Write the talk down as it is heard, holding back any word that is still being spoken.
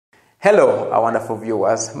Hello, our wonderful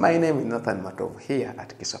viewers. My name is Nathan Matov here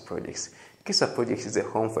at KISA Projects. KISA Projects is a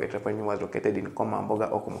home for entrepreneurs located in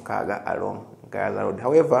komamboga-Kumukaaga along Gayaza Road.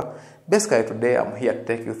 However, basically today I'm here to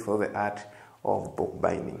take you through the art of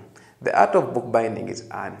bookbinding. The art of bookbinding is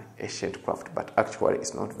an ancient craft, but actually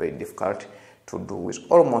it's not very difficult to do. With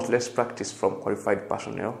almost less practice from qualified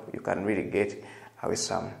personnel, you can really get away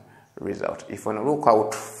some result. If you want to look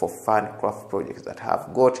out for fun craft projects that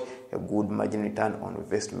have got a good margin return on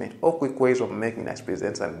investment or quick ways of making nice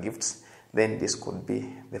presents and gifts, then this could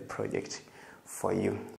be the project for you.